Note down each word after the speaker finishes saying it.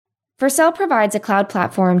Vercel provides a cloud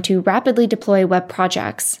platform to rapidly deploy web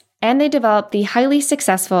projects, and they developed the highly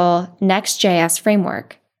successful Next.js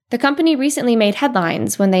framework. The company recently made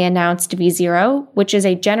headlines when they announced V0, which is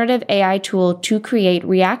a generative AI tool to create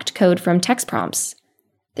React code from text prompts.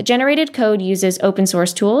 The generated code uses open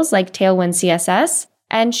source tools like Tailwind CSS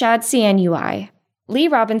and Shad CN UI. Lee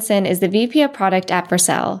Robinson is the VP of Product at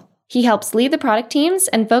Vercel. He helps lead the product teams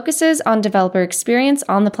and focuses on developer experience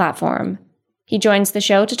on the platform. He joins the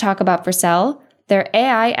show to talk about Vercel, their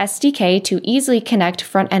AI SDK to easily connect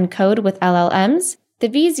front-end code with LLMs, the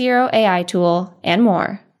V0 AI tool, and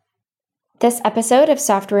more. This episode of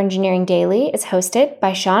Software Engineering Daily is hosted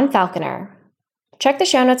by Sean Falconer. Check the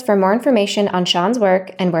show notes for more information on Sean's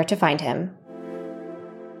work and where to find him.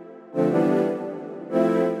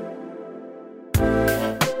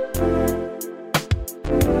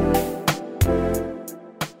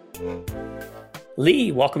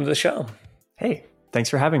 Lee, welcome to the show. Hey, thanks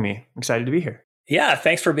for having me. I'm excited to be here. Yeah,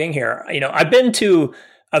 thanks for being here. I've been to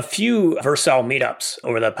a few Vercel meetups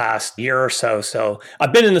over the past year or so. So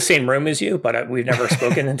I've been in the same room as you, but we've never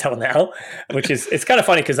spoken until now, it's kind of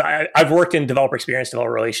funny because I've worked in developer experience,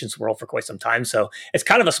 developer relations world for quite some time. So it's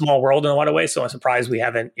kind of a small world in a lot of ways. So I'm surprised we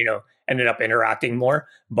haven't, ended up interacting more,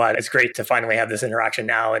 but it's great to finally have this interaction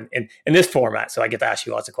now in this format. So I get to ask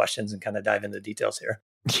you lots of questions and kind of dive into the details here.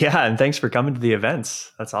 Yeah, and thanks for coming to the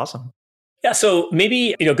events. That's awesome. Yeah, so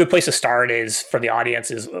maybe a good place to start is for the audience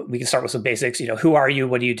is we can start with some basics. Who are you?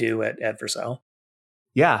 What do you do at Vercel?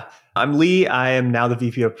 Yeah, I'm Lee. I am now the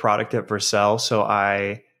VP of Product at Vercel. So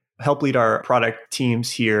I help lead our product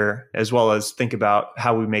teams here, as well as think about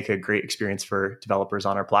how we make a great experience for developers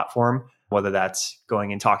on our platform, whether that's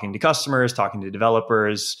going and talking to customers, talking to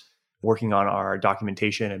developers, working on our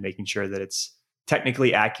documentation and making sure that it's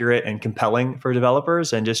technically accurate and compelling for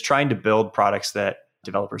developers, and just trying to build products that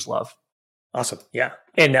developers love. Awesome. Yeah.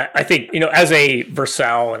 And I think, as a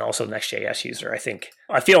Vercel and also Next.js user,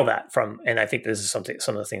 I feel that and I think this is some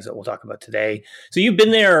of the things that we'll talk about today. So you've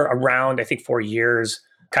been there around, I think, 4 years,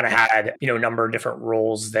 kind of had, a number of different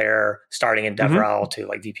roles there, starting in DevRel to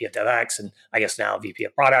like VP of DevX and I guess now VP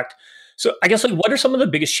of Product. So I guess what are some of the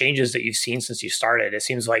biggest changes that you've seen since you started? It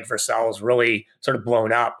seems like Vercel has really sort of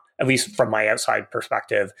blown up, at least from my outside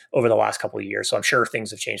perspective, over the last couple of years. So I'm sure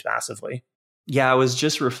things have changed massively. Yeah, I was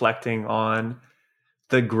just reflecting on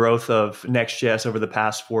the growth of Next.js over the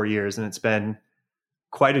past 4 years, and it's been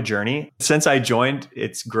quite a journey. Since I joined,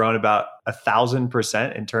 it's grown about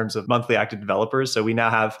 1,000% in terms of monthly active developers. So we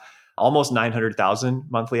now have almost 900,000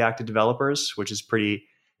 monthly active developers, which is pretty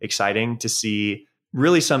exciting to see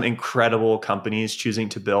really some incredible companies choosing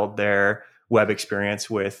to build their web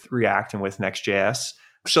experience with React and with Next.js.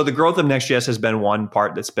 So the growth of Next.js has been one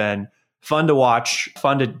part that's been fun to watch,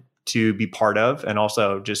 fun to be part of, and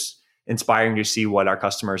also just inspiring to see what our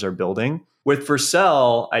customers are building. With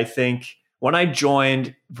Vercel, I think when I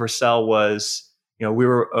joined, Vercel was, we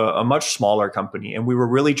were a much smaller company, and we were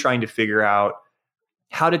really trying to figure out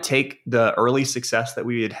how to take the early success that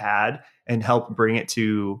we had and help bring it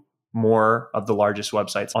to more of the largest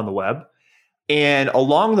websites on the web. And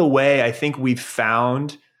along the way, I think we've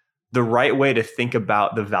found the right way to think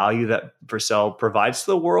about the value that Vercel provides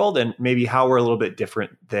to the world, and maybe how we're a little bit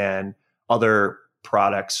different than other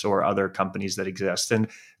products or other companies that exist. And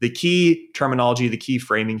the key terminology, the key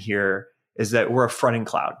framing here is that we're a front-end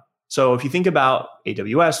cloud. So if you think about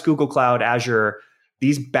AWS, Google Cloud, Azure,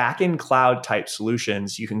 these back-end cloud type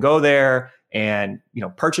solutions, you can go there and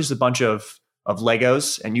purchase a bunch of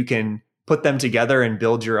Legos, and you can put them together and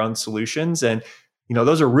build your own solutions. And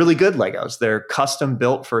those are really good Legos. They're custom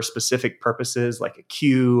built for specific purposes like a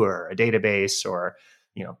queue or a database or,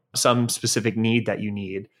 some specific need that you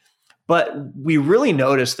need. But we really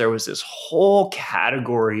noticed there was this whole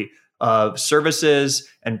category of services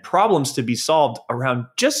and problems to be solved around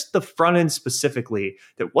just the front end specifically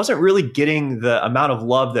that wasn't really getting the amount of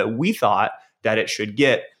love that we thought that it should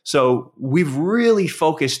get. So we've really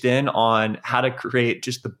focused in on how to create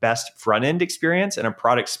just the best front end experience and a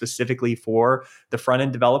product specifically for the front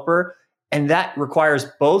end developer. And that requires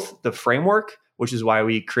both the framework, which is why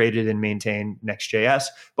we created and maintain Next.js,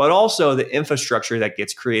 but also the infrastructure that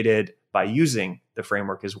gets created by using the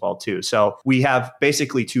framework as well too. So we have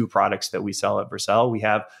basically two products that we sell at Vercel. We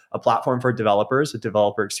have a platform for developers, a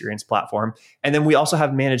developer experience platform, and then we also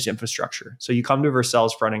have managed infrastructure. So you come to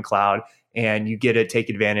Vercel's front-end cloud and you get to take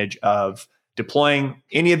advantage of deploying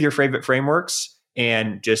any of your favorite frameworks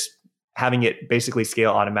and just having it basically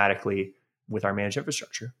scale automatically with our managed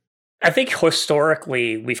infrastructure. I think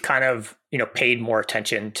historically we've kind of, paid more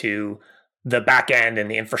attention to the back end and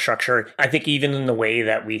the infrastructure. I think even in the way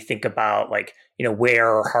that we think about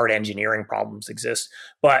where hard engineering problems exist.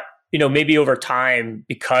 But maybe over time,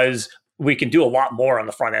 because we can do a lot more on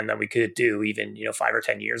the front end than we could do even, 5 or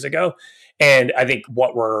 10 years ago. And I think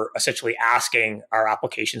what we're essentially asking our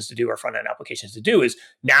applications to do, our front end applications to do, is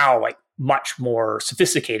now like much more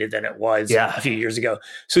sophisticated than it was a few years ago.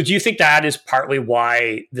 So do you think that is partly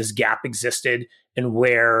why this gap existed and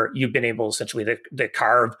where you've been able essentially to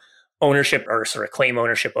carve ownership or sort of claim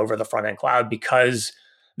ownership over the front end cloud, because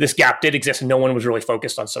this gap did exist and no one was really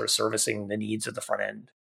focused on sort of servicing the needs of the front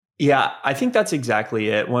end? Yeah, I think that's exactly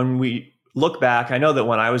it. When we look back, I know that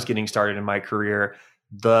when I was getting started in my career,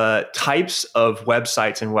 the types of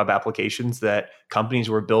websites and web applications that companies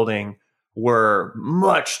were building were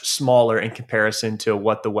much smaller in comparison to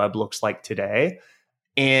what the web looks like today.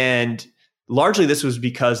 And largely this was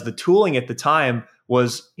because the tooling at the time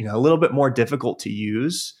was, a little bit more difficult to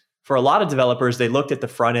use. For a lot of developers, they looked at the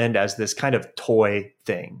front end as this kind of toy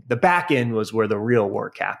thing. The back end was where the real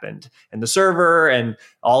work happened. And the server and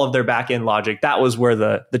all of their back end logic, that was where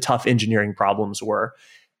the tough engineering problems were.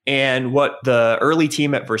 And what the early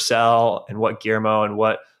team at Vercel and what Guillermo and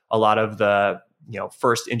what a lot of the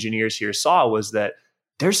first engineers here saw was that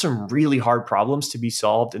there's some really hard problems to be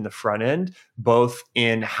solved in the front end, both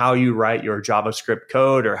in how you write your JavaScript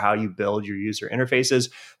code or how you build your user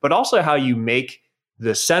interfaces, but also how you make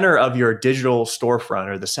the center of your digital storefront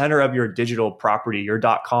or the center of your digital property, your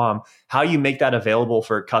 .com, how you make that available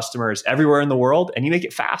for customers everywhere in the world, and you make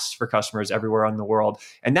it fast for customers everywhere in the world.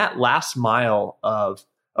 And that last mile of,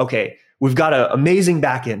 okay, we've got an amazing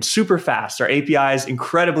backend, super fast. Our APIs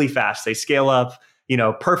incredibly fast. They scale up,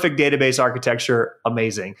 perfect database architecture,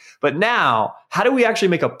 amazing. But now, how do we actually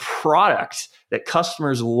make a product that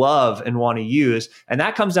customers love and want to use? And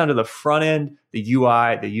that comes down to the front end, the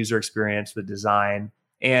UI, the user experience, the design.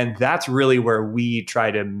 And that's really where we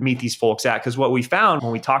try to meet these folks at. Because what we found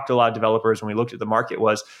when we talked to a lot of developers, when we looked at the market,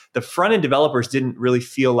 was the front end developers didn't really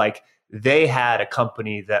feel like they had a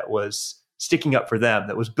company that was sticking up for them,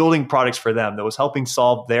 that was building products for them, that was helping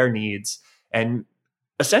solve their needs, and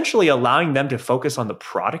essentially allowing them to focus on the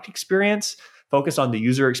product experience, focus on the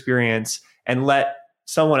user experience, and let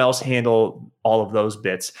someone else handle all of those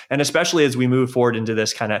bits. And especially as we move forward into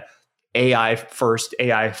this kind of AI first,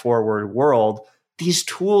 AI forward world, these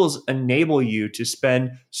tools enable you to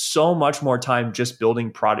spend so much more time just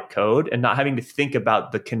building product code and not having to think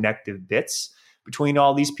about the connective bits between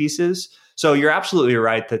all these pieces. So you're absolutely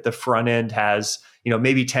right that the front end has,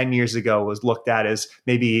 maybe 10 years ago was looked at as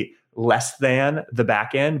maybe less than the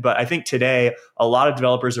back end. But I think today, a lot of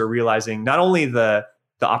developers are realizing not only the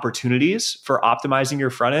opportunities for optimizing your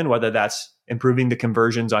front end, whether that's improving the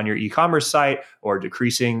conversions on your e-commerce site or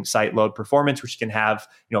decreasing site load performance, which can have,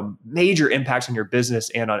 major impacts on your business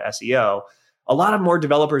and on SEO. A lot of more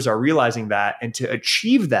developers are realizing that. And to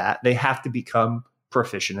achieve that, they have to become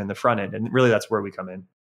proficient in the front end. And really, that's where we come in.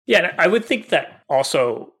 Yeah, and I would think that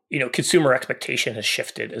also, consumer expectation has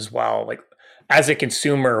shifted as well. Like as a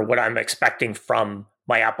consumer, what I'm expecting from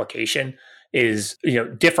my application is,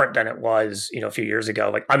 different than it was, a few years ago.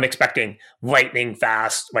 Like I'm expecting lightning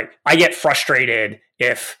fast. Like I get frustrated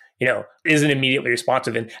if, isn't immediately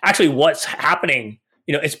responsive. And actually what's happening,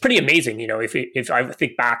 it's pretty amazing. If I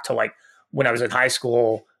think back to like when I was in high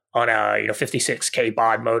school on a 56K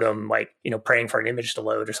baud modem, like praying for an image to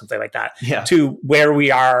load or something like that, to where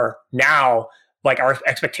we are now, like our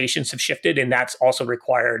expectations have shifted, and that's also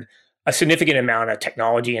required a significant amount of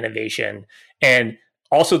technology innovation. And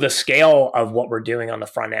also the scale of what we're doing on the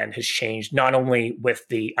front end has changed, not only with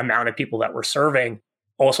the amount of people that we're serving,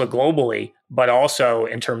 also globally, but also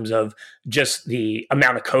in terms of just the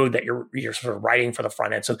amount of code that you're sort of writing for the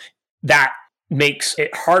front end. So that makes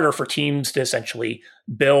it harder for teams to essentially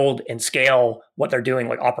build and scale what they're doing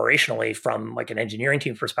like operationally from like an engineering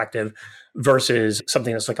team perspective versus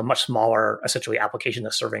something that's like a much smaller essentially application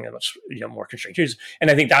that's serving a much more constrained users. And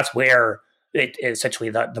I think that's where it essentially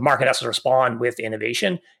the market has to respond with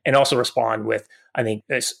innovation and also respond with, I think,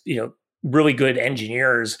 this really good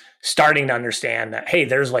engineers starting to understand that, hey,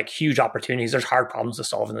 there's like huge opportunities, there's hard problems to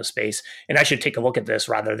solve in this space, and I should take a look at this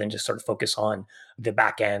rather than just sort of focus on the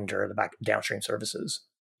back end or the back downstream services.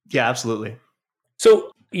 Yeah, absolutely.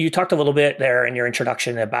 So you talked a little bit there in your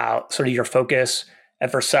introduction about sort of your focus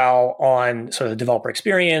at Vercel on sort of the developer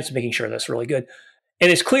experience, making sure that's really good.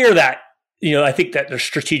 And it's clear that, I think that there's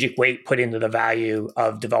strategic weight put into the value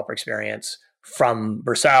of developer experience from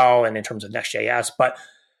Vercel and in terms of Next.js, but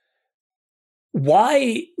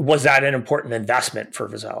why was that an important investment for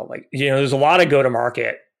Vercel? Like, there's a lot of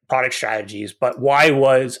go-to-market product strategies, but why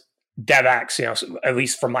was DevX, at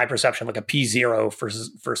least from my perception, like a P0 for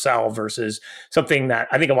Vercel versus something that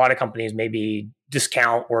I think a lot of companies maybe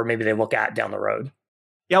discount or maybe they look at down the road?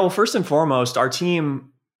 Yeah, well, first and foremost, our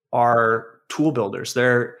team are tool builders.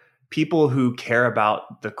 They're people who care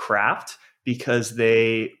about the craft because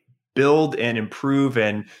they build and improve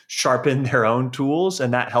and sharpen their own tools,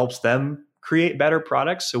 and that helps them create better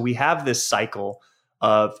products. So we have this cycle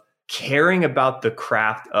of caring about the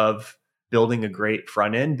craft of building a great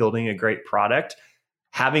front end, building a great product,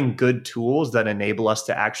 having good tools that enable us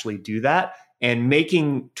to actually do that, and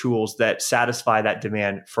making tools that satisfy that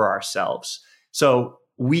demand for ourselves. So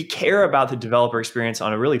we care about the developer experience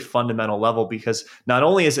on a really fundamental level, because not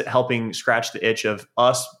only is it helping scratch the itch of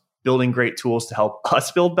us building great tools to help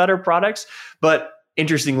us build better products, but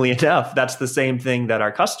interestingly enough, that's the same thing that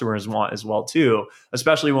our customers want as well too,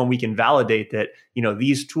 especially when we can validate that,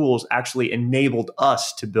 these tools actually enabled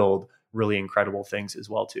us to build really incredible things as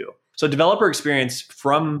well too. So developer experience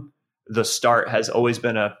from the start has always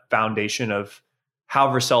been a foundation of how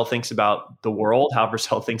Vercel thinks about the world, how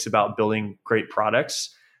Vercel thinks about building great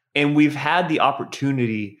products. And we've had the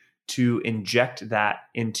opportunity to inject that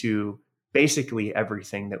into basically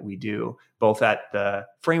everything that we do, both at the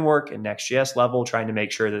framework and Next.js level, trying to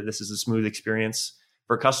make sure that this is a smooth experience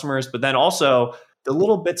for customers, but then also the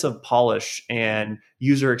little bits of polish and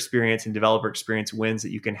user experience and developer experience wins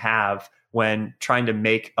that you can have when trying to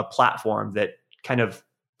make a platform that kind of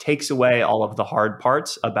takes away all of the hard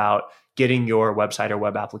parts about getting your website or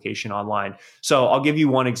web application online. So I'll give you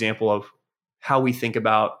one example of how we think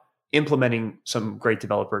about implementing some great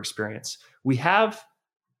developer experience. We have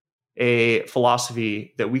a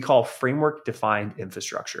philosophy that we call framework-defined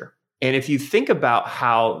infrastructure. And if you think about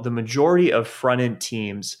how the majority of front-end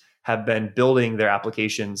teams have been building their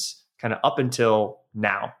applications kind of up until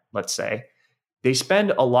now, let's say, they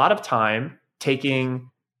spend a lot of time taking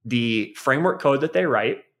the framework code that they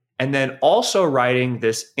write and then also writing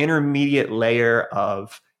this intermediate layer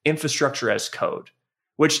of infrastructure as code,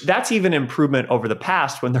 which that's even improvement over the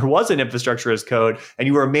past when there was an infrastructure as code and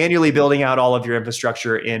you were manually building out all of your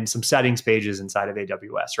infrastructure in some settings pages inside of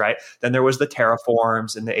AWS, right? Then there was the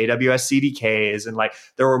Terraforms and the AWS CDKs, and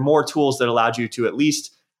there were more tools that allowed you to at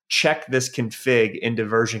least check this config into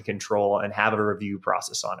version control and have a review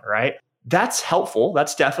process on it, right? That's helpful.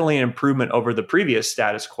 That's definitely an improvement over the previous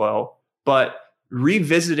status quo, but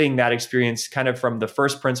revisiting that experience kind of from the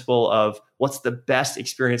first principle of what's the best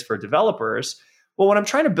experience for developers. Well, when I'm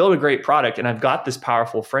trying to build a great product and I've got this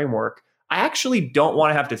powerful framework, I actually don't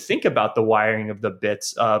want to have to think about the wiring of the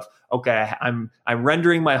bits of, okay, I'm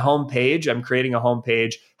rendering my home page, I'm creating a home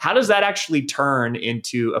page. How does that actually turn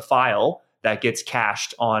into a file that gets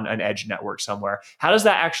cached on an edge network somewhere? How does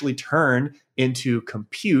that actually turn into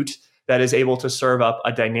compute that is able to serve up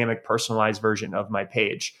a dynamic personalized version of my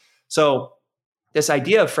page? So this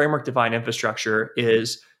idea of framework-defined infrastructure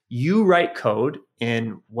is you write code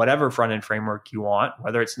in whatever front-end framework you want,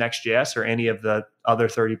 whether it's Next.js or any of the other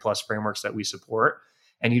 30 plus frameworks that we support,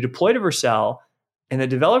 and you deploy to Vercel. And the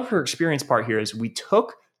developer experience part here is we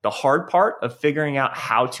took the hard part of figuring out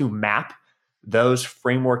how to map those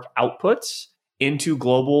framework outputs into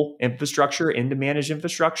global infrastructure, into managed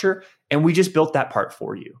infrastructure, and we just built that part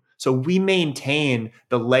for you. So we maintain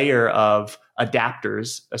the layer of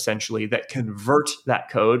adapters, essentially, that convert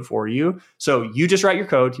that code for you. So you just write your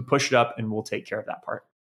code, you push it up, and we'll take care of that part.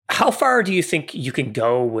 How far do you think you can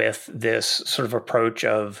go with this sort of approach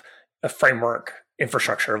of a framework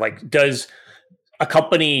infrastructure? Does a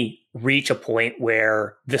company reach a point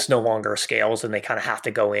where this no longer scales and they kind of have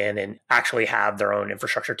to go in and actually have their own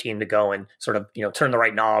infrastructure team to go and sort of, turn the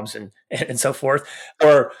right knobs and so forth?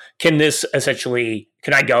 Or can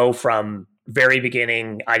I go from very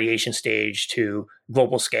beginning ideation stage to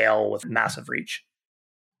global scale with massive reach?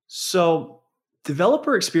 So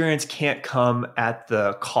developer experience can't come at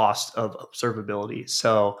the cost of observability.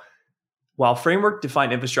 So while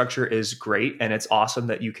framework-defined infrastructure is great and it's awesome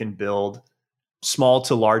that you can build small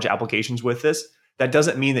to large applications with this, that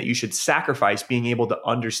doesn't mean that you should sacrifice being able to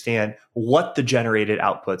understand what the generated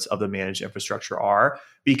outputs of the managed infrastructure are,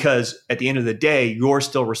 because at the end of the day, you're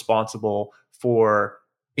still responsible for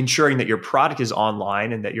ensuring that your product is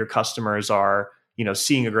online and that your customers are,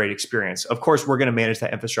 seeing a great experience. Of course, we're going to manage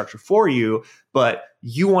that infrastructure for you, but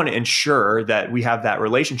you want to ensure that we have that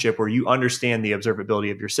relationship where you understand the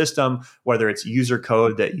observability of your system, whether it's user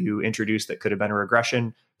code that you introduced that could have been a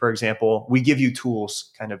regression, for example. We give you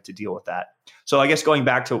tools kind of to deal with that. So I guess going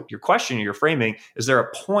back to your question, your framing, is there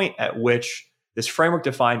a point at which this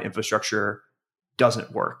framework-defined infrastructure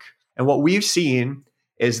doesn't work? And what we've seen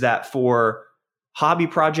is that for hobby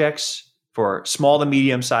projects, for small to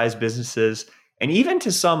medium-sized businesses, and even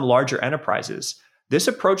to some larger enterprises, this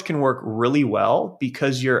approach can work really well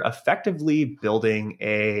because you're effectively building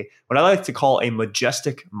what I like to call a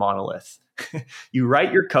majestic monolith. You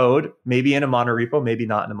write your code, maybe in a monorepo, maybe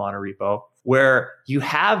not in a monorepo, where you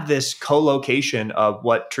have this co-location of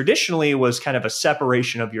what traditionally was kind of a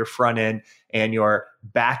separation of your front end and your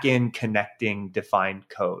back end connecting defined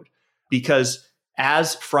code. Because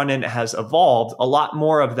as front end has evolved, a lot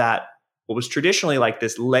more of that, what was traditionally like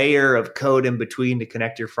this layer of code in between to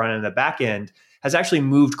connect your front end and the back end, has actually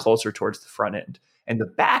moved closer towards the front end. And the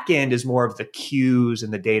back end is more of the queues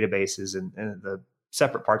and the databases and the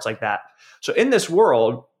separate parts like that. So in this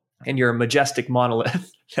world, in your majestic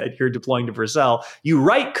monolith that you're deploying to Vercel, you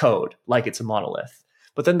write code like it's a monolith.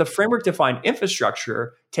 But then the framework-defined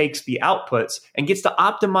infrastructure takes the outputs and gets to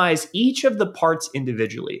optimize each of the parts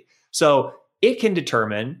individually. So it can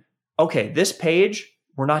determine, okay, this page,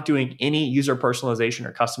 we're not doing any user personalization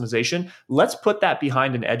or customization. Let's put that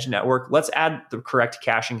behind an edge network. Let's add the correct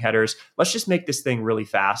caching headers. Let's just make this thing really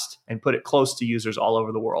fast and put it close to users all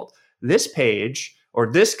over the world. This page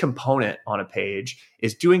or this component on a page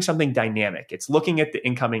is doing something dynamic. It's looking at the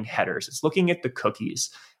incoming headers. It's looking at the cookies.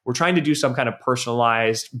 We're trying to do some kind of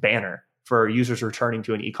personalized banner for users returning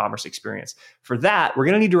to an e-commerce experience. For that, we're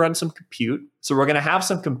going to need to run some compute. So we're going to have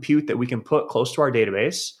some compute that we can put close to our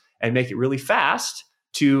database and make it really fast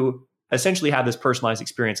to essentially have this personalized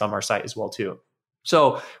experience on our site as well too.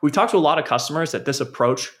 So we've talked to a lot of customers that this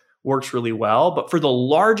approach works really well, but for the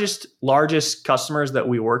largest customers that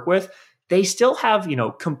we work with, they still have,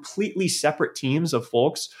 completely separate teams of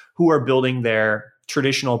folks who are building their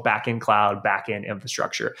traditional backend cloud, backend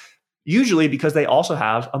infrastructure. Usually because they also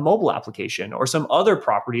have a mobile application or some other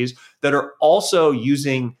properties that are also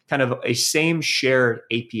using kind of a same shared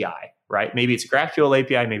API, right? Maybe it's a GraphQL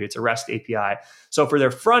API, maybe it's a REST API. So for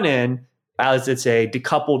their front end, as it's a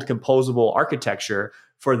decoupled composable architecture,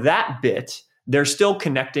 for that bit, they're still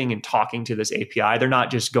connecting and talking to this API. They're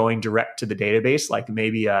not just going direct to the database like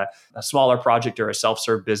maybe a smaller project or a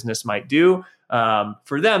self-serve business might do.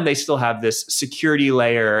 For them, they still have this security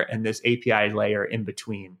layer and this API layer in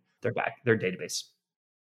between their database.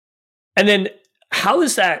 And then how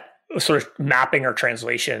does that sort of mapping or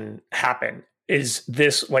translation happen? Is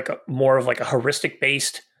this like more of like a heuristic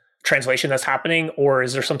based translation that's happening, or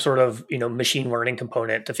is there some sort of machine learning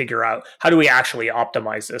component to figure out how do we actually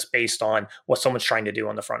optimize this based on what someone's trying to do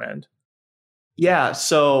on the front end? Yeah,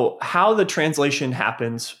 so how the translation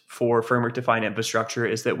happens for framework defined infrastructure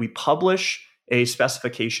is that we publish a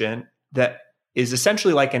specification that is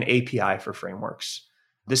essentially like an API for frameworks.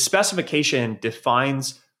 The specification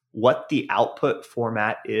defines what the output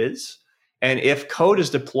format is. And if code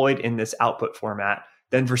is deployed in this output format,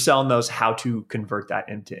 then Vercel knows how to convert that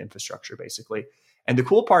into infrastructure, basically. And the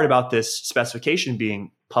cool part about this specification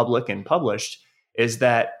being public and published is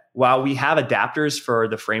that while we have adapters for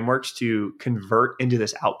the frameworks to convert into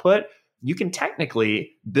this output, you can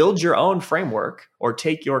technically build your own framework or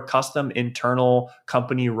take your custom internal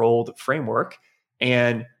company rolled framework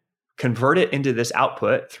and convert it into this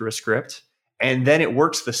output through a script. And then it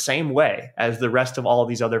works the same way as the rest of all of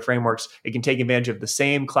these other frameworks. It can take advantage of the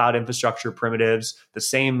same cloud infrastructure primitives, the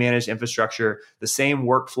same managed infrastructure, the same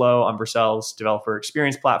workflow on Vercel's developer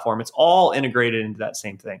experience platform. It's all integrated into that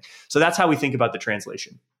same thing. So that's how we think about the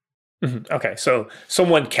translation. Mm-hmm. Okay, so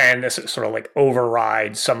someone can sort of like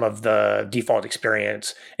override some of the default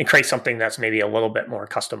experience and create something that's maybe a little bit more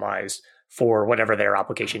customized for whatever their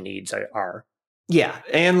application needs are. Yeah,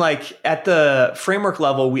 and like at the framework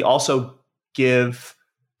level, we also give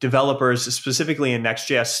developers, specifically in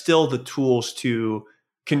Next.js, still the tools to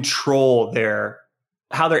control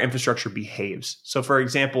how their infrastructure behaves. So for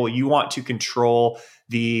example, you want to control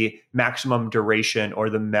the maximum duration or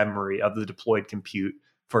the memory of the deployed compute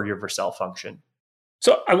for your Vercel function.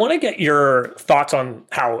 So I want to get your thoughts on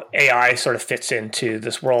how AI sort of fits into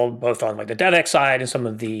this world, both on like the DevX side and some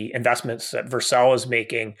of the investments that Vercel is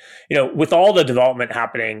making. With all the development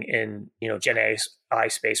happening in Gen AI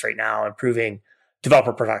space right now, improving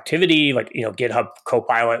developer productivity, like GitHub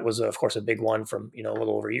Copilot was of course a big one from a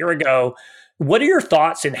little over a year ago. What are your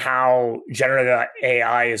thoughts in how generative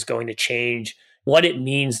AI is going to change what it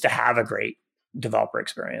means to have a great developer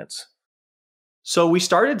experience? So we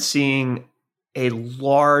started seeing a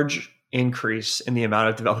large increase in the amount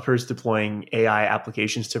of developers deploying AI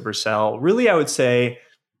applications to Vercel. Really, I would say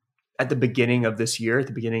at the beginning of this year, at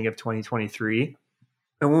the beginning of 2023.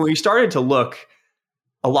 And when we started to look,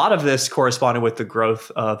 a lot of this corresponded with the growth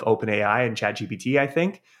of OpenAI and ChatGPT, I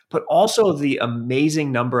think, but also the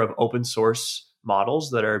amazing number of open source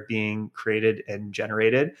models that are being created and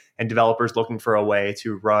generated, and developers looking for a way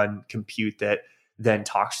to run compute that then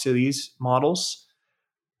talks to these models.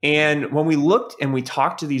 And when we looked and we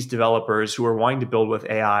talked to these developers who are wanting to build with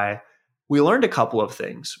AI, we learned a couple of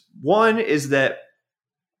things. One is that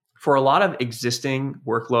for a lot of existing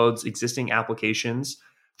workloads, existing applications,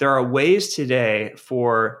 there are ways today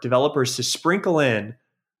for developers to sprinkle in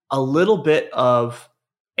a little bit of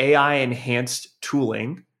AI enhanced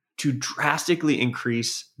tooling to drastically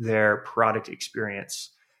increase their product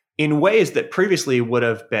experience in ways that previously would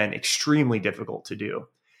have been extremely difficult to do.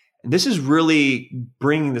 And this is really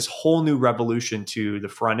bringing this whole new revolution to the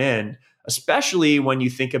front end, especially when you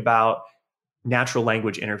think about natural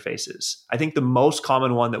language interfaces. I think the most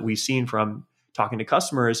common one that we've seen from talking to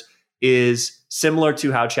customers is similar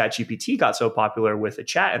to how ChatGPT got so popular with a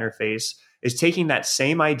chat interface, is taking that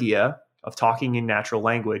same idea of talking in natural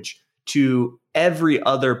language to every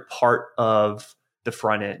other part of the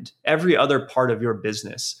front end, every other part of your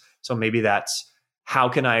business. So maybe that's, how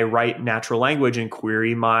can I write natural language and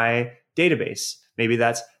query my database? Maybe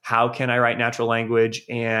that's, how can I write natural language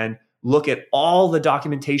and look at all the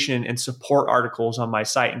documentation and support articles on my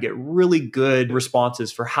site and get really good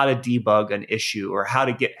responses for how to debug an issue or how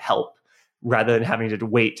to get help rather than having to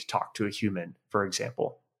wait to talk to a human, for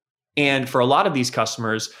example. And for a lot of these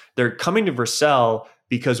customers, they're coming to Vercel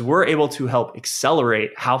because we're able to help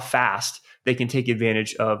accelerate how fast they can take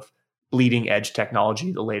advantage of bleeding edge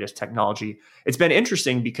technology, the latest technology. It's been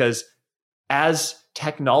interesting because as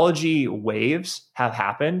technology waves have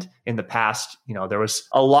happened in the past, there was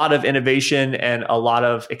a lot of innovation and a lot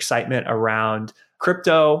of excitement around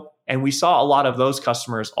crypto. And we saw a lot of those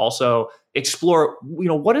customers also explore,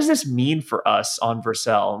 what does this mean for us on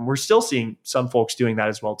Vercel? And we're still seeing some folks doing that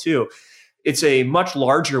as well too. It's a much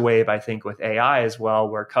larger wave, I think, with AI as well,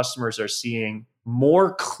 where customers are seeing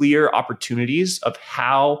more clear opportunities of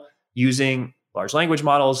how using large language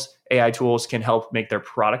models, AI tools can help make their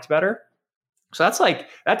product better. So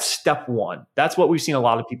that's step one. That's what we've seen a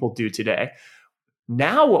lot of people do today.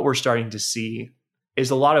 Now what we're starting to see is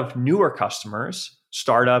a lot of newer customers,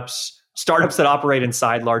 startups that operate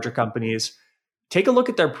inside larger companies, take a look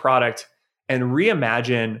at their product and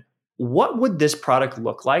reimagine, what would this product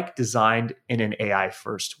look like designed in an AI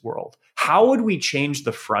first world? How would we change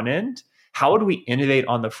the front end? How would we innovate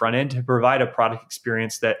on the front end to provide a product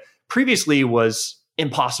experience that previously was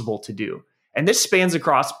impossible to do? And this spans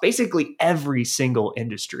across basically every single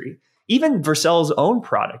industry, even Vercel's own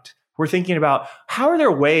product. We're thinking about, how are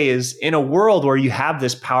there ways in a world where you have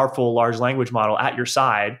this powerful large language model at your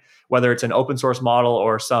side, whether it's an open source model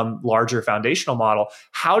or some larger foundational model,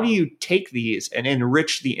 how do you take these and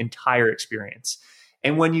enrich the entire experience?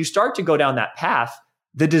 And when you start to go down that path,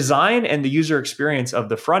 the design and the user experience of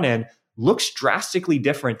the front end looks drastically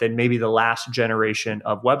different than maybe the last generation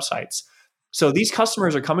of websites. So these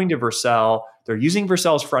customers are coming to Vercel, they're using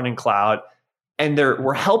Vercel's front-end cloud, and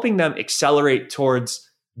we're helping them accelerate towards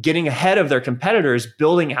getting ahead of their competitors,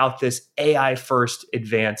 building out this AI-first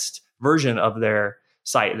advanced version of their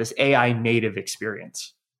site, this AI native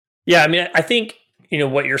experience. Yeah, I mean, I think,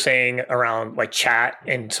 what you're saying around like chat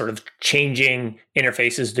and sort of changing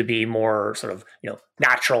interfaces to be more sort of,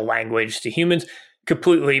 natural language to humans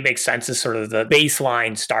completely makes sense as sort of the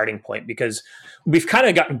baseline starting point, because we've kind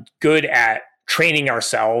of gotten good at training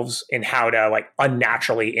ourselves in how to like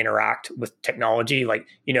unnaturally interact with technology. Like,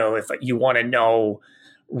 if you want to know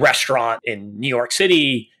restaurant in New York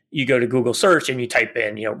City, you go to Google search and you type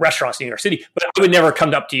in, restaurants in New York City, but I would never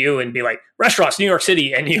come up to you and be like, restaurants, New York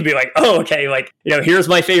City. And you'd be like, oh, okay. Like, here's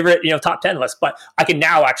my favorite, top 10 list. But I can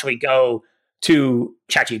now actually go to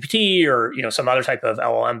ChatGPT or, some other type of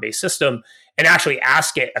LLM based system and actually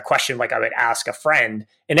ask it a question like I would ask a friend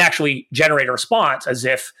and actually generate a response as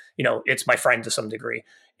if, it's my friend to some degree.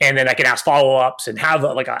 And then I can ask follow-ups and have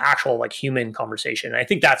an actual human conversation. And I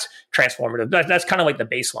think that's transformative. That's kind of like the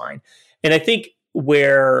baseline. And I think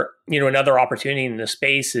where, another opportunity in this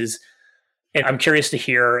space is, and I'm curious to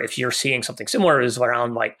hear if you're seeing something similar, is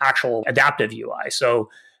around actual adaptive UI. So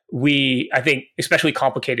I think especially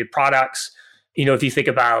complicated products, if you think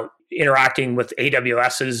about interacting with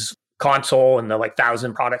AWS's console and the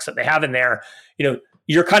 1,000 products that they have in there,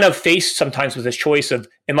 you're kind of faced sometimes with this choice of,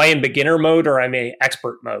 am I in beginner mode or am I in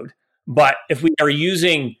expert mode? But if we are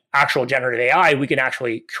using actual generative AI, we can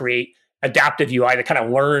actually create adaptive UI that kind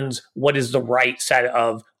of learns what is the right set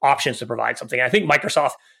of options to provide something. And I think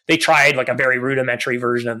Microsoft, they tried a very rudimentary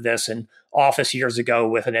version of this in Office years ago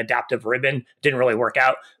with an adaptive ribbon. Didn't really work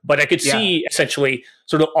out. But I could see essentially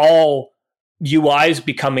sort of all UIs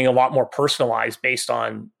becoming a lot more personalized based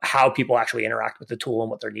on how people actually interact with the tool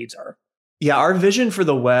and what their needs are. Yeah, our vision for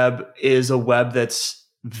the web is a web that's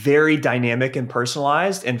very dynamic and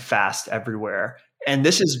personalized and fast everywhere. And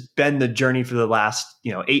this has been the journey for the last,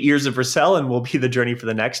 8 years of Vercel, and will be the journey for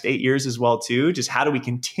the next 8 years as well too. Just how do we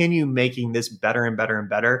continue making this better and better and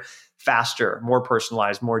better, faster, more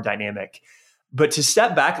personalized, more dynamic? But to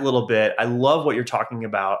step back a little bit, I love what you're talking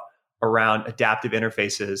about around adaptive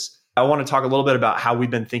interfaces. I want to talk a little bit about how we've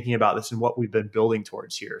been thinking about this and what we've been building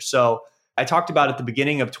towards here. So I talked about at the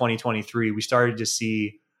beginning of 2023, we started to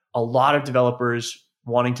see a lot of developers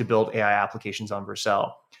wanting to build AI applications on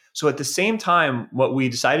Vercel. So at the same time, what we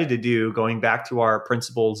decided to do, going back to our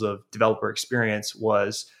principles of developer experience,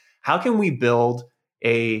 was how can we build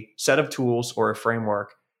a set of tools or a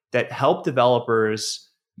framework that help developers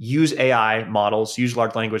use AI models, use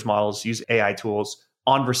large language models, use AI tools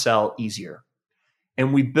on Vercel easier.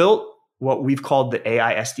 And we built what we've called the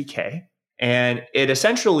AI SDK. And it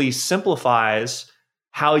essentially simplifies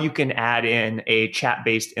how you can add in a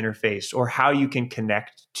chat-based interface, or how you can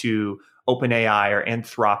connect to OpenAI or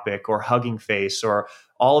Anthropic or Hugging Face or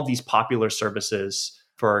all of these popular services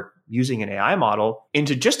for using an AI model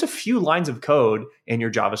into just a few lines of code in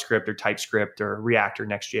your JavaScript or TypeScript or React or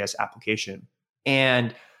Next.js application.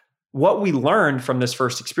 And what we learned from this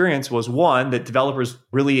first experience was, one, that developers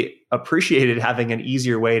really appreciated having an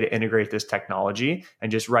easier way to integrate this technology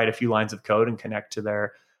and just write a few lines of code and connect to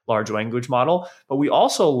their large language model. But we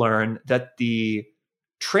also learned that the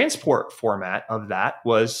transport format of that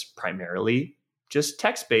was primarily just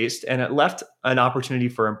text-based, and it left an opportunity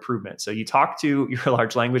for improvement. So you talk to your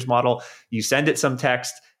large language model, you send it some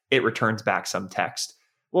text, it returns back some text.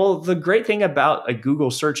 Well, the great thing about a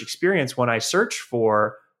Google search experience, when I search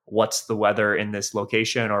for what's the weather in this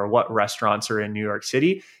location or what restaurants are in New York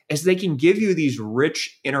City, is they can give you these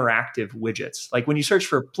rich interactive widgets. Like when you search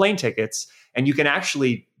for plane tickets, and you can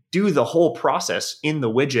actually do the whole process in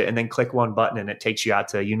the widget and then click one button and it takes you out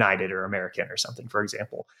to United or American or something, for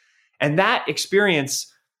example. And that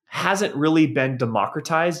experience hasn't really been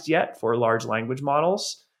democratized yet for large language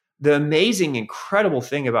models. The amazing, incredible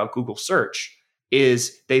thing about Google Search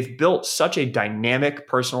is they've built such a dynamic,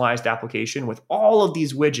 personalized application with all of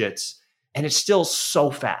these widgets, and it's still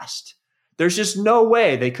so fast. There's just no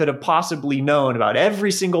way they could have possibly known about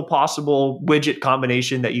every single possible widget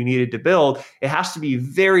combination that you needed to build. It has to be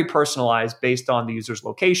very personalized based on the user's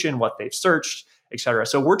location, what they've searched, et cetera.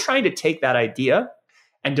 So we're trying to take that idea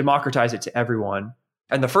and democratize it to everyone.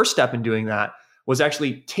 And the first step in doing that was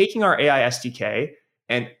actually taking our AI SDK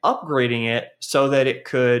and upgrading it so that it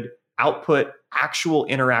could output actual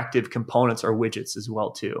interactive components or widgets as well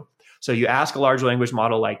too. So you ask a large language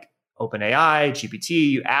model like OpenAI, GPT,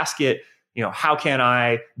 you ask it, how can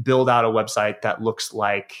I build out a website that looks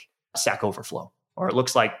like Stack Overflow, or it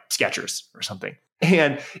looks like Skechers or something?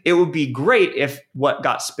 And it would be great if what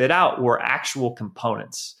got spit out were actual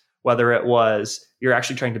components, whether it was you're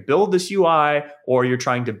actually trying to build this UI, or you're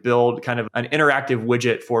trying to build kind of an interactive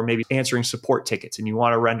widget for maybe answering support tickets, and you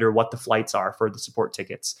want to render what the flights are for the support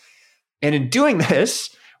tickets. And in doing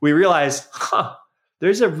this, we realized,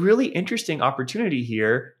 there's a really interesting opportunity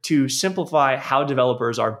here to simplify how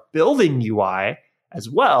developers are building UI, as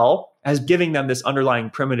well as giving them this underlying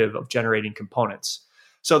primitive of generating components.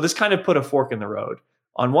 So this kind of put a fork in the road.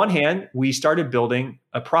 On one hand, we started building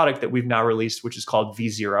a product that we've now released, which is called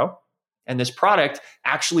V0. And this product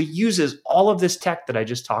actually uses all of this tech that I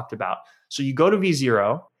just talked about. So you go to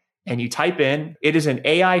V0 and you type in, it is an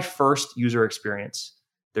AI first user experience.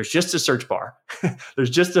 There's just a search bar. There's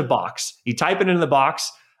just a box. You type it into the box.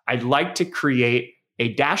 I'd like to create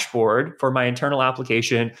a dashboard for my internal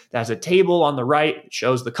application that has a table on the right that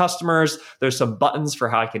shows the customers. There's some buttons for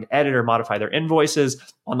how I can edit or modify their invoices.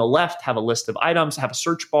 On the left, have a list of items, have a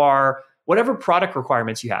search bar, whatever product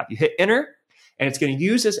requirements you have. You hit enter, and it's going to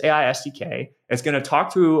use this AI SDK. It's going to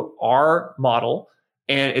talk to our model,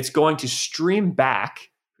 and it's going to stream back.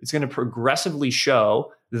 It's going to progressively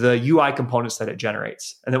show the UI components that it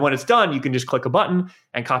generates. And then when it's done, you can just click a button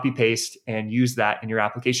and copy paste and use that in your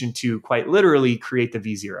application to quite literally create the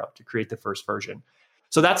V0, to create the first version.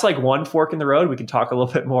 So that's like one fork in the road. We can talk a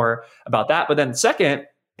little bit more about that. But then second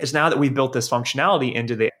is, now that we've built this functionality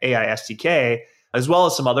into the AI SDK, as well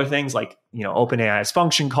as some other things like, OpenAI's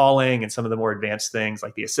function calling and some of the more advanced things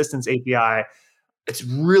like the Assistance API, it's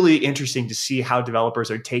really interesting to see how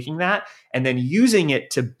developers are taking that and then using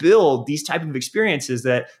it to build these type of experiences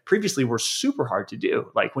that previously were super hard to do.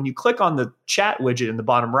 Like when you click on the chat widget in the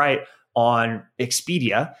bottom right on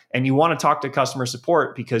Expedia and you want to talk to customer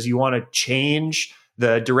support because you want to change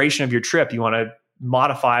the duration of your trip, you want to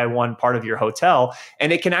modify one part of your hotel,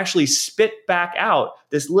 and it can actually spit back out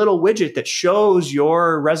this little widget that shows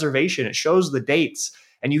your reservation. It shows the dates,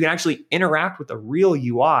 and you can actually interact with a real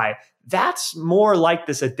UI. that's more like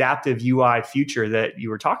this adaptive UI future that you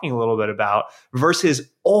were talking a little bit about versus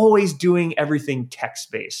always doing everything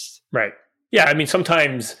text-based. Right. Yeah. I mean,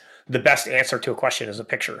 sometimes the best answer to a question is a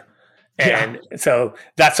picture. And so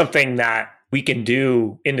that's something that we can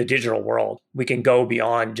do in the digital world. We can go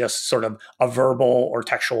beyond just sort of a verbal or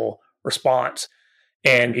textual response.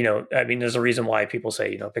 And, I mean, there's a reason why people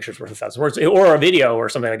say, picture's worth 1,000 words or a video or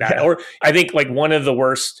something like that. Yeah. Or I think like one of the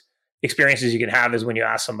worst experiences you can have is when you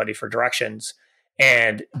ask somebody for directions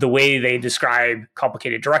and the way they describe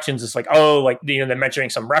complicated directions is like, they're mentioning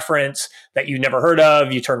some reference that you've never heard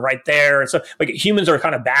of. You turn right there. And so like humans are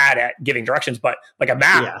kind of bad at giving directions, but like a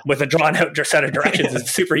map with a drawn out set of directions is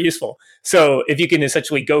super useful. So if you can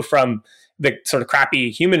essentially go from the sort of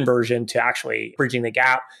crappy human version to actually bridging the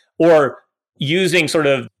gap or using sort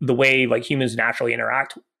of the way like humans naturally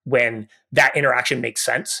interact when that interaction makes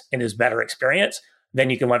sense and is better experience,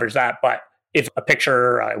 then you can leverage that. But if a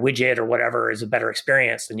picture, a widget or whatever is a better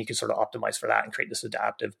experience, then you can sort of optimize for that and create this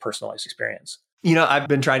adaptive, personalized experience. I've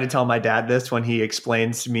been trying to tell my dad this when he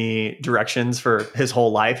explains to me directions for his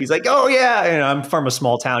whole life. He's like, oh yeah, I'm from a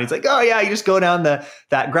small town. He's like, oh yeah, you just go down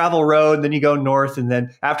that gravel road, then you go north. And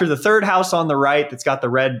then after the third house on the right, that's got the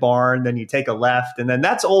red barn, then you take a left. And then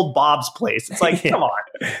that's old Bob's place. It's like, come on.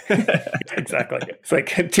 Exactly. It's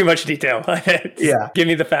like too much detail. Give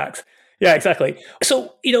me the facts. Yeah, exactly.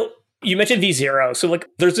 So, you mentioned V0. So like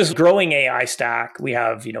there's this growing AI stack. We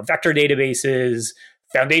have, vector databases,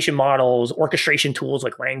 foundation models, orchestration tools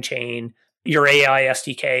like LangChain, your AI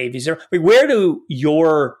SDK, V0. Like where do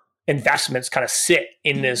your investments kind of sit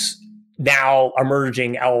in this now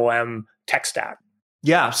emerging LLM tech stack?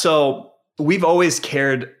 Yeah. So we've always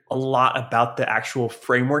cared a lot about the actual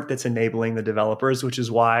framework that's enabling the developers, which is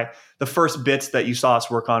why the first bits that you saw us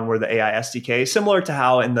work on were the AI SDK, similar to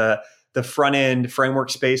how in the front end framework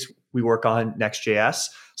space, we work on Next.js.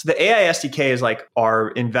 So the AI SDK is like our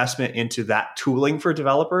investment into that tooling for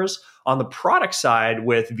developers. On the product side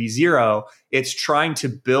with V0, it's trying to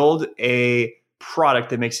build a product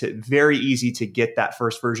that makes it very easy to get that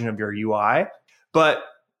first version of your UI. But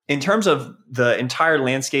in terms of the entire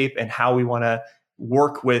landscape and how we want to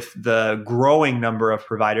work with the growing number of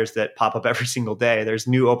providers that pop up every single day, there's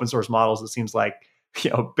new open source models. It seems like,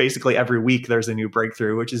 basically every week there's a new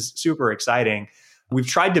breakthrough, which is super exciting. We've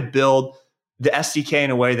tried to build the SDK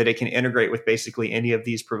in a way that it can integrate with basically any of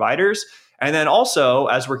these providers. And then also,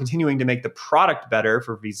 as we're continuing to make the product better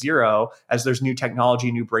for V0, as there's new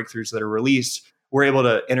technology, new breakthroughs that are released, we're able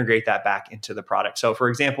to integrate that back into the product. So for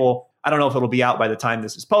example, I don't know if it'll be out by the time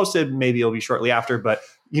this is posted, maybe it'll be shortly after, but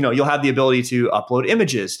you'll have the ability to upload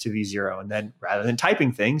images to V0. And then rather than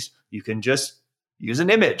typing things, you can just use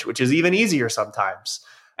an image, which is even easier sometimes.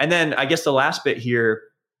 And then I guess the last bit here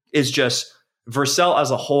is just Vercel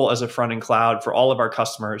as a whole, as a front-end cloud for all of our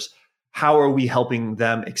customers. How are we helping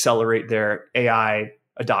them accelerate their AI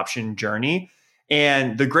adoption journey?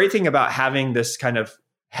 And the great thing about having this kind of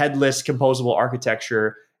headless composable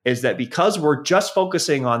architecture is that because we're just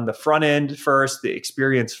focusing on the front end first, the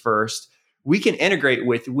experience first, we can integrate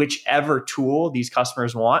with whichever tool these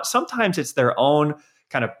customers want. Sometimes it's their own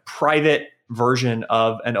kind of private version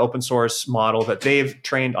of an open source model that they've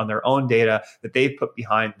trained on their own data that they've put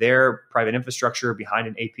behind their private infrastructure, behind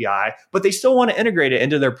an API, but they still want to integrate it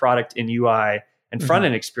into their product in UI and front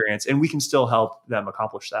end experience. And we can still help them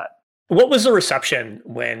accomplish that. What was the reception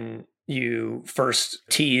when you first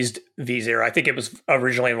teased V0? I think it was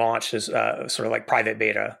originally launched as sort of like private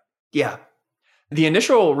beta. Yeah. The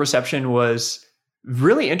initial reception was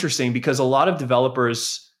really interesting because a lot of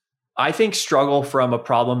developers, I think, struggle from a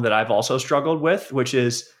problem that I've also struggled with, which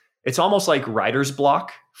is it's almost like writer's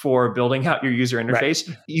block for building out your user interface.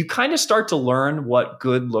 Right. You kind of start to learn what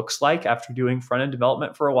good looks like after doing front-end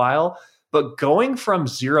development for a while, but going from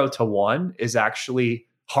 0 to 1 is actually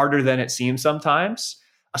harder than it seems sometimes,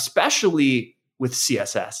 especially with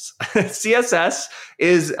CSS. CSS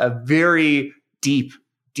is a very deep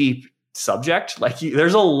subject. Like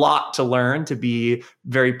there's a lot to learn to be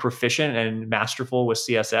very proficient and masterful with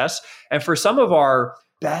CSS. And for some of our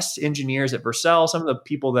best engineers at Vercel, some of the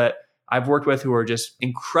people that I've worked with who are just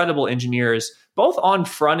incredible engineers, both on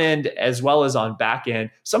front end as well as on back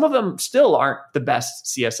end, some of them still aren't the best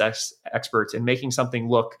CSS experts in making something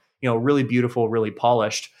look, really beautiful, really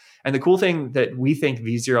polished. And the cool thing that we think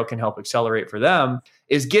V0 can help accelerate for them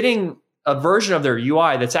is getting a version of their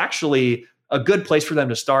UI that's actually a good place for them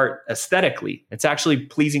to start aesthetically. It's actually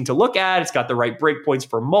pleasing to look at. It's got the right breakpoints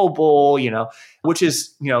for mobile, which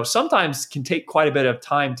is, sometimes can take quite a bit of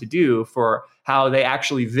time to do for how they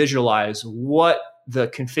actually visualize what the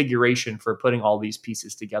configuration for putting all these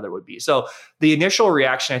pieces together would be. So the initial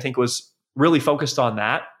reaction, I think, was really focused on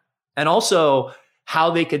that. and also how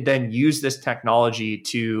they could then use this technology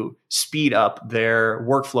to speed up their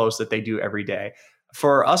workflows that they do every day.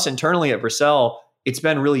 For us internally at Vercel, it's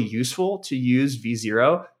been really useful to use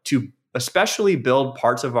V0 to especially build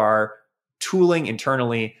parts of our tooling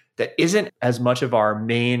internally that isn't as much of our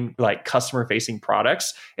main like customer facing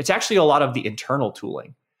products. It's actually a lot of the internal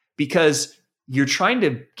tooling, because you're trying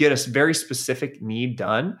to get a very specific need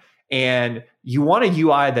done, and you want a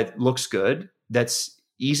UI that looks good, that's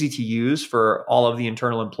easy to use for all of the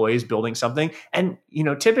internal employees building something. And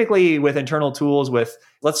typically with internal tools,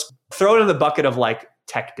 let's throw it in the bucket of like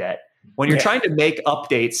tech debt. When you're trying to make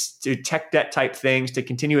updates to tech debt type things, to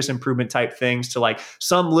continuous improvement type things, to like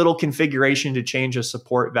some little configuration to change a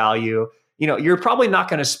support value, you're probably not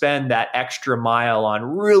going to spend that extra mile on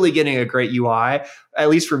really getting a great UI. At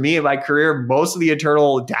least for me in my career, most of the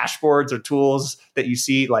internal dashboards or tools that you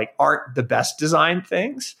see like aren't the best designed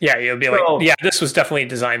things. Yeah, you'll be this was definitely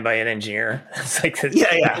designed by an engineer. It's like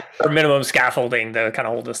or minimum scaffolding to kind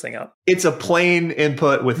of hold this thing up. It's a plain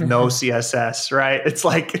input with no CSS, right?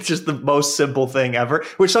 It's just the most simple thing ever,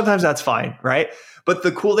 which sometimes that's fine, right? But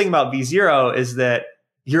the cool thing about V0 is that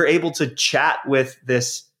you're able to chat with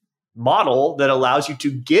this model that allows you to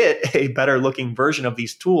get a better looking version of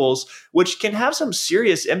these tools, which can have some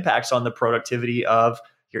serious impacts on the productivity of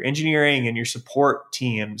your engineering and your support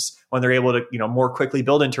teams when they're able to, more quickly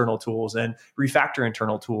build internal tools and refactor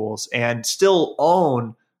internal tools and still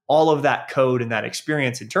own all of that code and that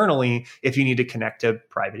experience internally. If you need to connect to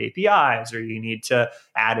private APIs or you need to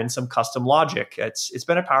add in some custom logic, it's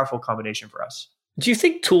been a powerful combination for us. Do you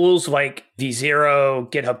think tools like V0,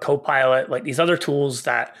 GitHub Copilot, like these other tools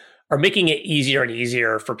that are making it easier and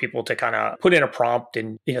easier for people to kind of put in a prompt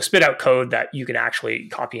and spit out code that you can actually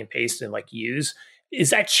copy and paste and like use,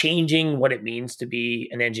 is that changing what it means to be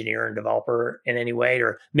an engineer and developer in any way?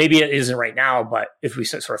 Or maybe it isn't right now, but if we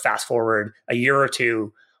sort of fast forward a year or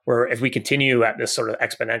two, where if we continue at this sort of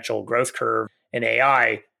exponential growth curve in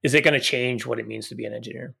AI, is it going to change what it means to be an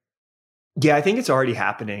engineer? Yeah, I think it's already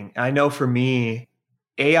happening. I know for me,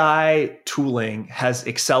 AI tooling has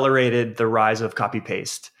accelerated the rise of copy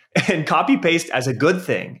paste. And copy paste as a good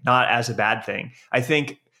thing, not as a bad thing. I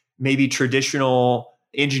think maybe traditional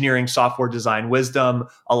engineering software design wisdom,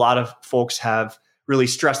 a lot of folks have really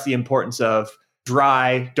stressed the importance of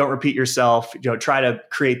dry, don't repeat yourself, try to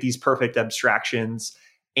create these perfect abstractions.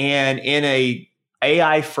 And in a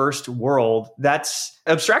AI first world,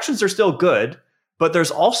 abstractions are still good, but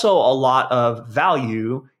there's also a lot of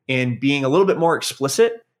value in being a little bit more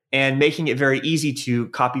explicit and making it very easy to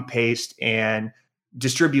copy paste and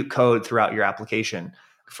distribute code throughout your application.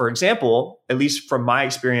 For example, at least from my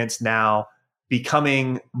experience now,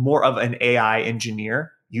 becoming more of an AI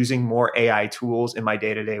engineer, using more AI tools in my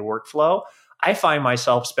day-to-day workflow, I find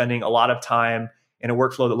myself spending a lot of time in a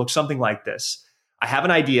workflow that looks something like this. I have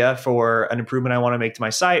an idea for an improvement I want to make to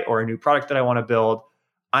my site or a new product that I want to build.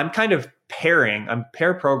 I'm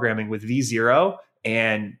pair programming with V0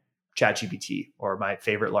 and ChatGPT, or my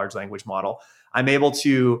favorite large language model. I'm able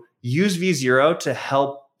to use V0 to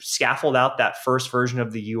help scaffold out that first version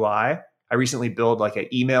of the UI. I recently built like an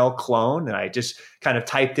email clone, and I just kind of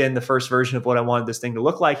typed in the first version of what I wanted this thing to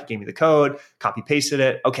look like. It gave me the code, copy pasted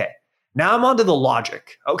it. Okay, now I'm onto the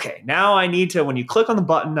logic. Okay, now I need to, when you click on the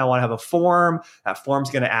button, I want to have a form. That form's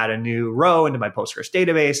going to add a new row into my Postgres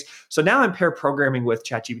database. So now I'm pair programming with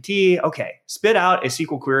ChatGPT. Okay, spit out a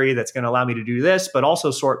SQL query that's going to allow me to do this, but also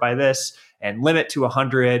sort by this and limit to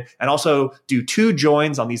 100, and also do 2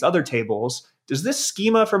 joins on these other tables. Does this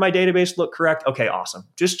schema for my database look correct? Okay, awesome.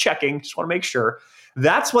 Just checking, just want to make sure.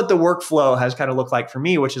 That's what the workflow has kind of looked like for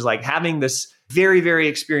me, which is like having this very, very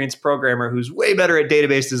experienced programmer who's way better at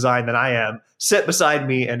database design than I am sit beside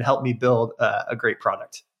me and help me build a great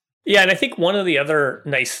product. Yeah, and I think one of the other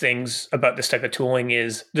nice things about this type of tooling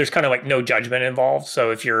is there's kind of like no judgment involved.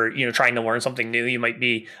 So if you're, trying to learn something new, you might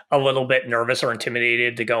be a little bit nervous or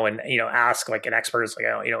intimidated to go and, ask like an expert, it's like,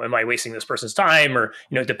 am I wasting this person's time? Or,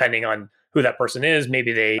 depending on who that person is,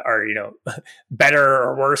 maybe they are, better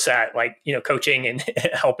or worse at like, coaching and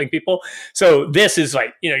helping people. So this is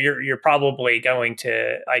like, you're probably going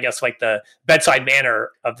to, I guess, like the bedside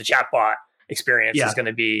manner of the chatbot experience is going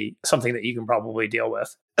to be something that you can probably deal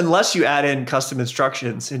with. Unless you add in custom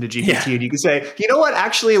instructions into GPT and you can say, you know what,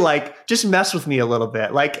 actually, like, just mess with me a little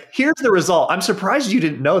bit. Like, here's the result. I'm surprised you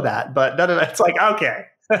didn't know that, but it's like, okay.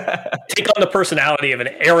 Take on the personality of an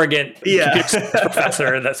arrogant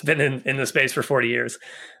professor that's been in the space for 40 years,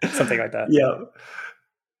 something like that. Yeah.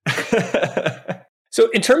 So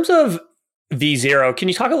in terms of V0, can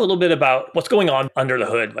you talk a little bit about what's going on under the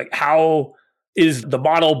hood? Like, how is the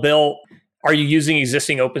model built? Are you using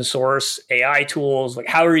existing open source AI tools? Like,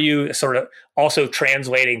 how are you sort of also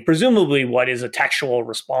translating, presumably, what is a textual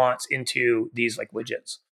response into these like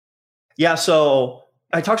widgets? Yeah, so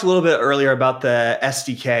I talked a little bit earlier about the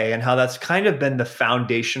SDK and how that's kind of been the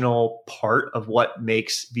foundational part of what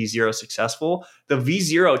makes V0 successful. The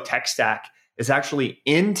V0 tech stack is actually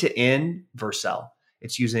end-to-end Vercel.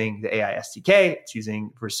 It's using the AI SDK. It's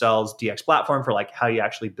using Vercel's DX platform for like how you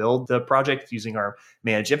actually build the project. It's using our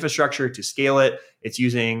managed infrastructure to scale it. It's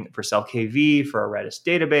using Vercel KV for our Redis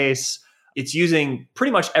database. It's using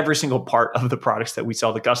pretty much every single part of the products that we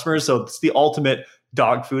sell to customers. So it's the ultimate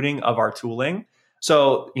dog fooding of our tooling.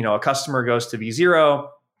 So, a customer goes to V0,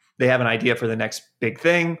 they have an idea for the next big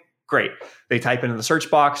thing. Great. They type into the search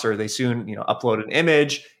box or they soon, upload an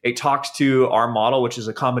image. It talks to our model, which is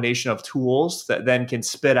a combination of tools that then can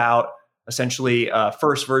spit out essentially a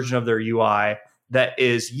first version of their UI that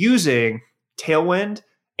is using Tailwind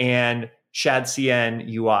and ShadCN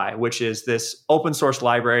UI, which is this open source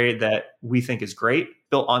library that we think is great,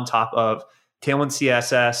 built on top of Tailwind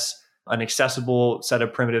CSS, an accessible set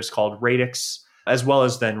of primitives called Radix, as well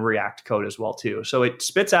as then React code as well too. So it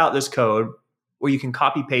spits out this code where you can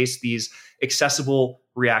copy paste these accessible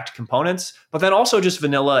React components, but then also just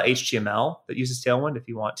vanilla HTML that uses Tailwind if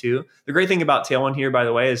you want to. The great thing about Tailwind here, by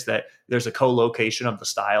the way, is that there's a co-location of the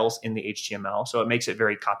styles in the HTML. So it makes it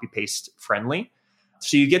very copy paste friendly.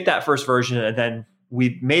 So you get that first version, and then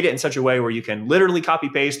we made it in such a way where you can literally copy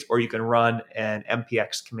paste or you can run an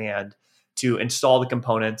MPX command to install the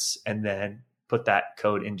components and then put that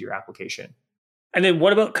code into your application. And then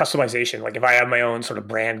what about customization? Like if I have my own sort of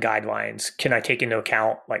brand guidelines, can I take into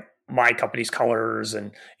account like my company's colors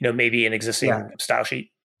and, maybe an existing style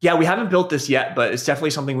sheet? Yeah, we haven't built this yet, but it's definitely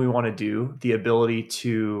something we want to do. The ability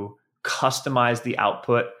to customize the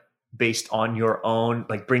output based on your own,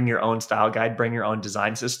 like bring your own style guide, bring your own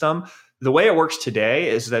design system. The way it works today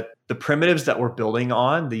is that the primitives that we're building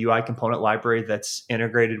on, the UI component library that's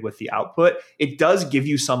integrated with the output, it does give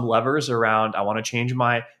you some levers around, I want to change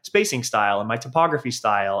my spacing style and my topography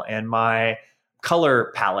style and my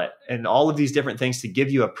color palette and all of these different things to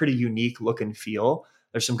give you a pretty unique look and feel.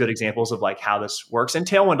 There's some good examples of like how this works. And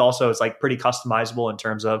Tailwind also is like pretty customizable in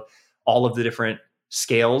terms of all of the different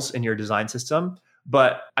scales in your design system.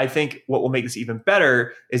 But I think what will make this even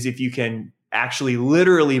better is if you can actually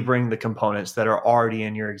literally bring the components that are already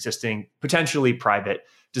in your existing potentially private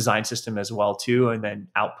design system as well too, and then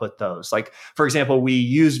output those. Like, for example, we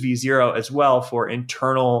use V0 as well for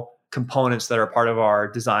internal components that are part of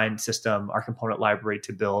our design system, our component library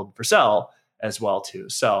to build Vercel as well too.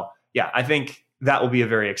 So yeah, I think that will be a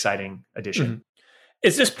very exciting addition. Mm-hmm.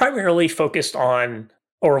 Is this primarily focused on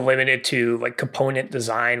or limited to like component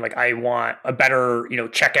design? Like I want a better,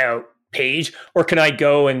 checkout page, or can I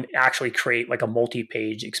go and actually create like a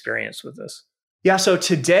multi-page experience with this? Yeah, so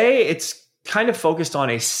today it's kind of focused on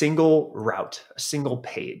a single route, a single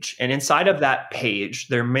page. And inside of that page,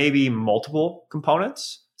 there may be multiple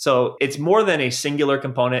components. So it's more than a singular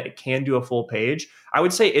component. It can do a full page. I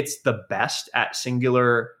would say it's the best at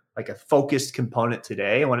singular, like a focused component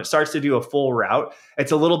today. And when it starts to do a full route,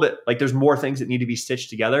 it's a little bit like there's more things that need to be stitched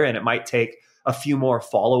together, and it might take a few more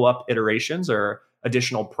follow-up iterations or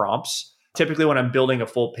additional prompts. Typically when I'm building a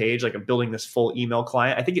full page, like I'm building this full email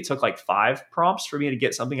client, I think it took like 5 prompts for me to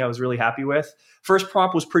get something I was really happy with. First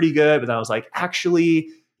prompt was pretty good, but then I was like, actually,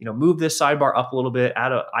 move this sidebar up a little bit,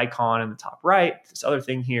 add an icon in the top right, this other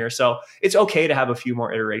thing here. So it's okay to have a few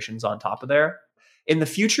more iterations on top of there. In the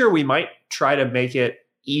future, we might try to make it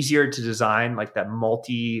easier to design like that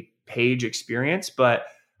multi-page experience, but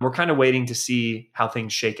we're kind of waiting to see how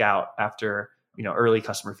things shake out after, early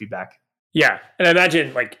customer feedback. Yeah. And I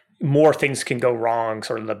imagine like more things can go wrong,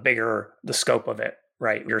 sort of the bigger the scope of it,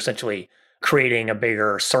 right? You're essentially creating a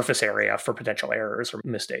bigger surface area for potential errors or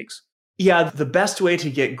mistakes. Yeah, the best way to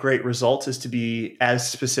get great results is to be as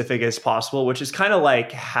specific as possible, which is kind of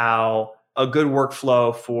like how a good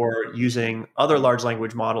workflow for using other large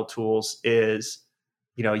language model tools is,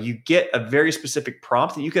 you get a very specific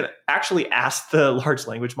prompt that you can actually ask the large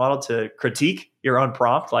language model to critique your own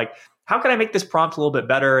prompt. Like, how can I make this prompt a little bit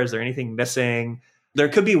better? Is there anything missing? There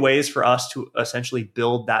could be ways for us to essentially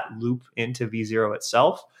build that loop into V0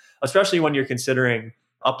 itself, especially when you're considering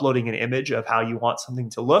uploading an image of how you want something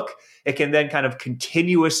to look. It can then kind of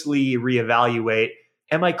continuously reevaluate,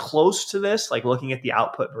 am I close to this? Like looking at the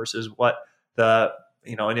output versus what the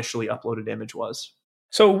initially uploaded image was.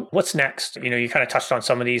 So what's next? You kind of touched on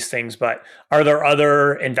some of these things, but are there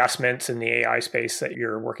other investments in the AI space that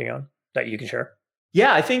you're working on that you can share?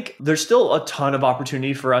 Yeah, I think there's still a ton of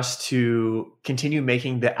opportunity for us to continue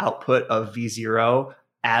making the output of V0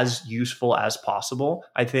 as useful as possible.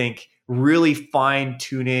 I think really fine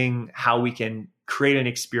tuning how we can create an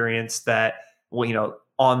experience that, well,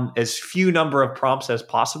 on as few number of prompts as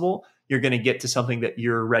possible, you're going to get to something that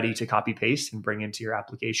you're ready to copy paste and bring into your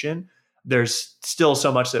application. There's still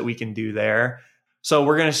so much that we can do there. So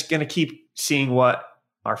we're going to keep seeing what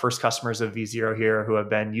our first customers of V0 here who have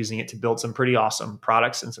been using it to build some pretty awesome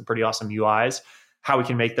products and some pretty awesome UIs, how we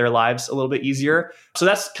can make their lives a little bit easier. So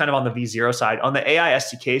that's kind of on the V0 side. On the AI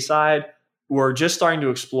SDK side, we're just starting to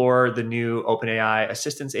explore the new OpenAI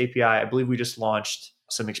Assistance API. I believe we just launched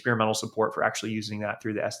some experimental support for actually using that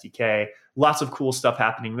through the SDK. Lots of cool stuff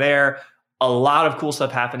happening there. A lot of cool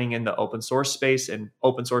stuff happening in the open source space and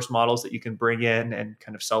open source models that you can bring in and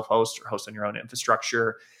kind of self-host or host on your own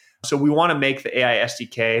infrastructure. So we want to make the AI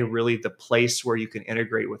SDK really the place where you can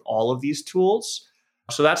integrate with all of these tools.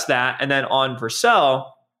 So that's that. And then on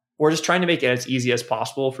Vercel, we're just trying to make it as easy as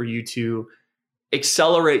possible for you to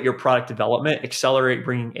accelerate your product development, accelerate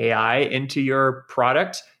bringing AI into your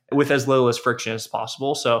product with as little as friction as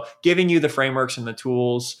possible. So giving you the frameworks and the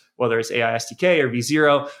tools, whether it's AI SDK or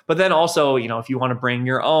V0, but then also, if you want to bring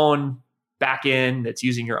your own backend that's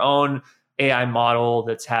using your own AI model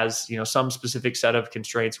that has, some specific set of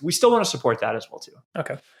constraints, we still want to support that as well too.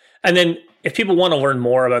 Okay. And then if people want to learn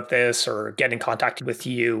more about this or get in contact with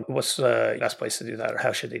you, what's the best place to do that, or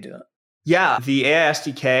how should they do that? Yeah, the AI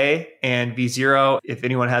SDK and V0, if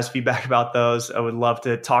anyone has feedback about those, I would love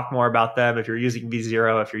to talk more about them. If you're using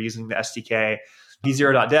V0, if you're using the SDK,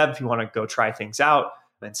 v0.dev, if you want to go try things out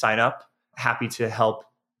and sign up, happy to help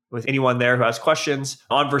with anyone there who has questions.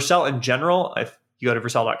 On Vercel in general, if you go to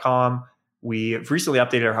vercel.com, we've recently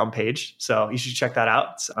updated our homepage, so you should check that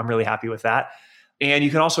out. So I'm really happy with that. And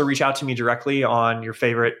you can also reach out to me directly on your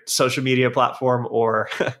favorite social media platform or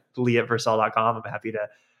lee@vercel.com. I'm happy to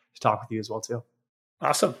talk with you as well too.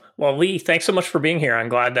 Awesome. Well, Lee, thanks so much for being here. I'm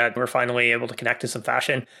glad that we're finally able to connect in some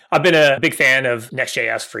fashion. I've been a big fan of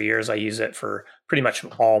Next.js for years. I use it for pretty much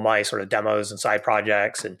all my sort of demos and side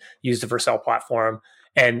projects and use the Vercel platform.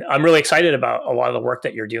 And I'm really excited about a lot of the work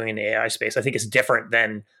that you're doing in the AI space. I think it's different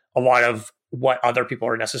than a lot of what other people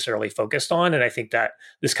are necessarily focused on. And I think that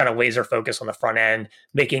this kind of laser focus on the front end,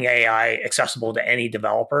 making AI accessible to any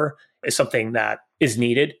developer, is something that is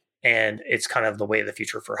needed. And it's kind of the way of the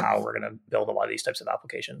future for how we're going to build a lot of these types of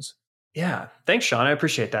applications. Yeah. Thanks, Sean. I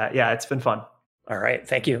appreciate that. Yeah, it's been fun. All right.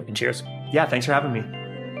 Thank you. And cheers. Yeah. Thanks for having me.